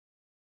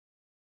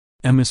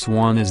Emma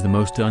Swan is the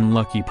most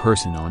unlucky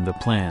person on the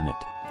planet.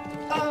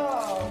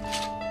 Oh.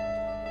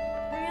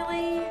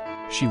 Really?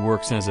 She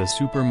works as a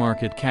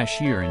supermarket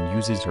cashier and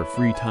uses her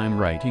free time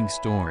writing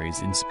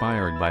stories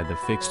inspired by the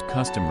fixed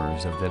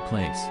customers of that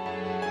place.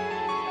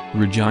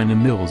 Regina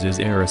Mills is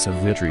heiress of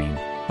Vitrine,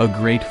 a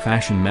great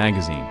fashion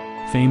magazine,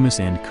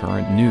 famous and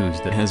current news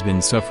that has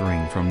been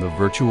suffering from the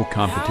virtual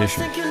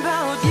competition. Thinking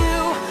about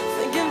you,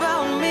 thinking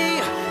about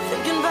me,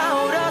 thinking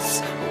about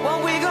us,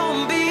 what we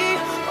gon' be.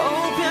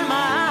 Open my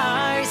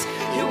eyes,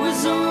 it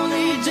was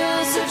only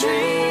just a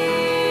dream.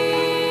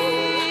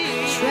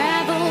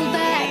 Travel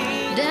back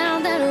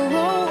down that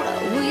road,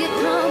 will you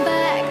come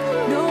back?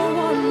 No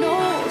one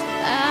knows.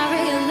 I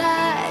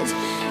realized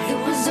it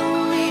was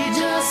only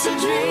just a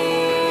dream.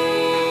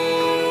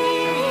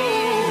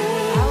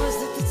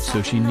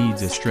 So she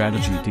needs a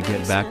strategy to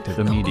get back to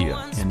the media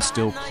and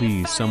still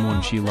please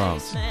someone she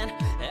loves.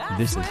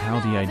 This is how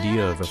the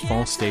idea of a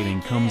false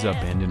dating comes up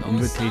and an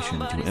invitation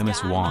to Emma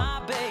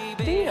Swan.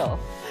 Deal.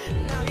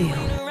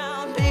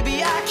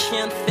 Baby, I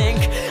can't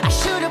think. I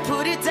should've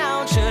put it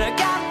down, should've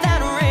got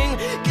that ring.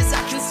 'Cause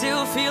I can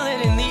still feel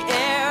it in the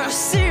air.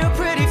 See your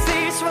pretty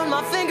face, run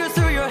my finger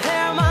through your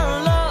hair. My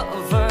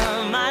lover,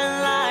 my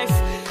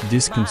life.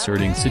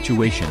 Disconcerting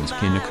situations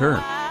can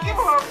occur.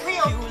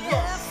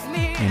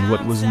 And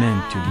what was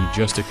meant to be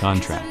just a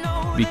contract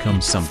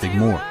becomes something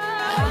more.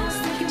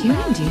 Do you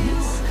want to do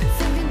this?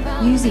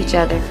 Use each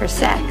other for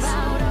sex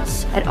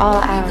at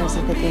all hours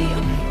of the day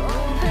and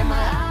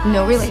night.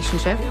 No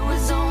relationship,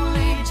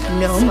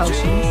 no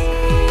emotions,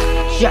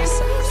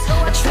 just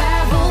sex.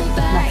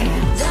 Nothing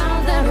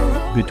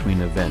else.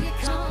 Between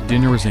events,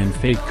 dinners and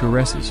fake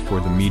caresses for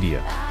the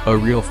media, a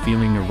real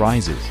feeling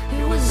arises. Do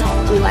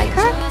you like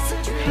her?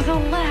 For the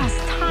last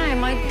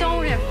time, I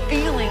don't have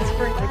feelings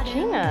for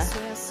Regina.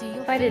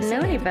 If I didn't know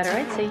any better,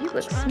 I'd say you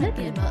look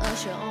smitten.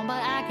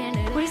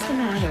 What is the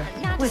matter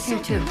with you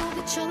two?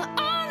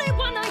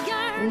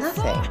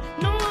 Nothing.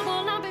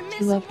 Do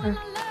you love her?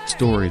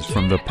 Stories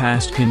from the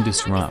past can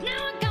disrupt. This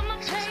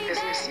was a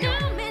business deal,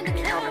 and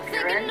you held up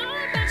your end,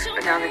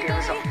 but now the deal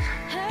is off.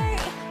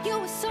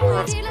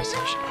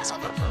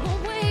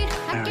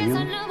 Are you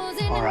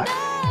all right?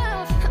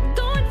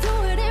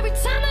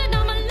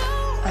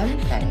 I'm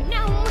okay.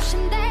 But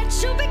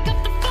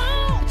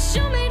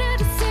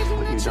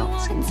you don't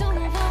seem okay.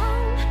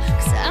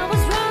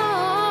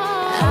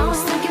 I was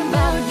thinking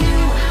about you,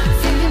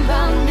 thinking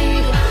about me,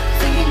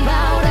 thinking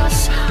about us,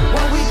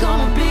 what we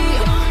gonna be.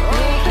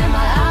 Open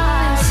my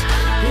eyes,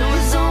 it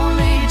was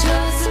only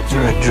just a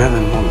You're a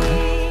driven woman,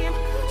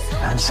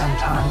 and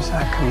sometimes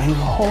that can leave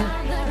a hole.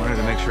 Wanted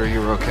to make sure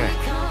you were okay.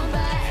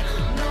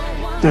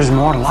 There's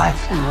more to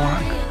life than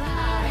work.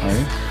 Are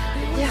you?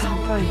 Yeah, I'm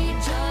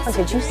fine. How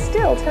could you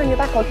still turn your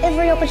back on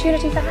every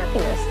opportunity for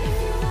happiness?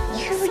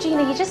 You,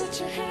 Regina, you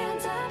just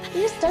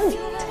don't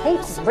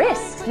take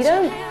risks. You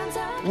don't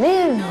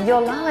live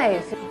your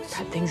life.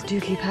 Bad things do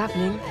keep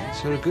happening.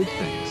 So do good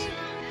things.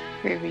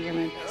 Ruby, you're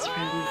my best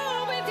friend.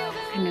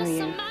 I know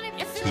you.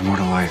 There's more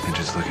to life than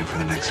just looking for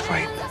the next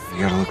fight.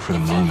 You gotta look for the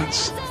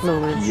moments.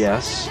 Moments.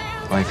 Yes,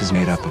 life is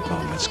made up of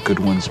moments. Good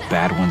ones,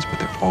 bad ones, but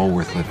they're all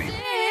worth living.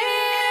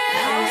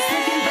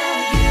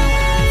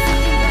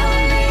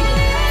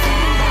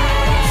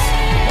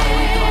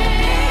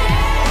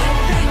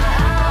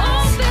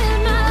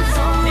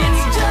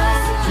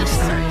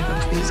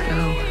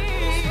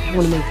 I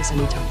want to make this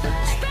any tougher.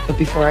 But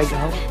before I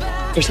go,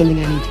 there's something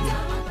I need to know.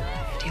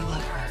 Do you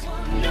love her? I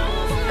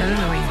don't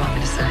know what you want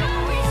me to say.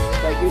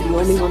 Like you're the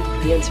only one who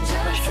can answer the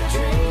question.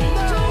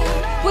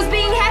 Was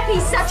being happy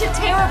such a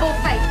terrible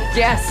fate?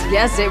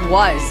 Yes, it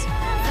was.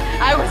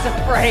 I was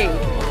afraid.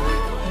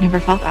 I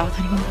never felt that with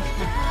anyone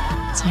before.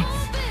 It's like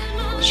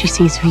she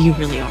sees who you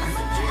really are.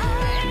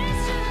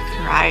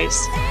 Her eyes.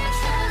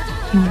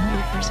 You wouldn't be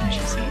the person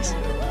she sees.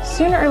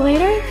 Sooner or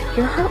later,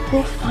 your heart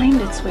will find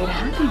its way to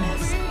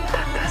happiness.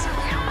 That doesn't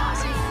feel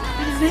possible.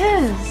 But it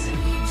is.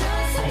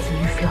 Letting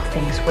you feel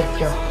things with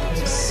your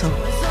whole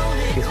soul.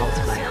 She holds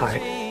my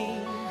heart.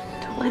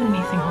 Don't let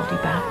anything hold you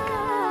back.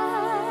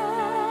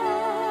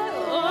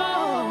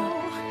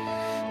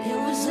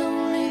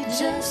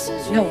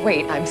 No,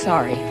 wait, I'm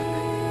sorry.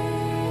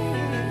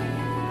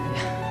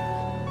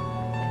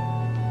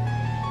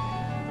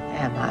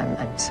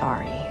 I'm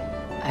sorry.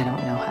 I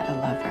don't know how to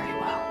love very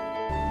well.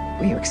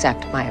 Will you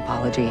accept my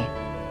apology?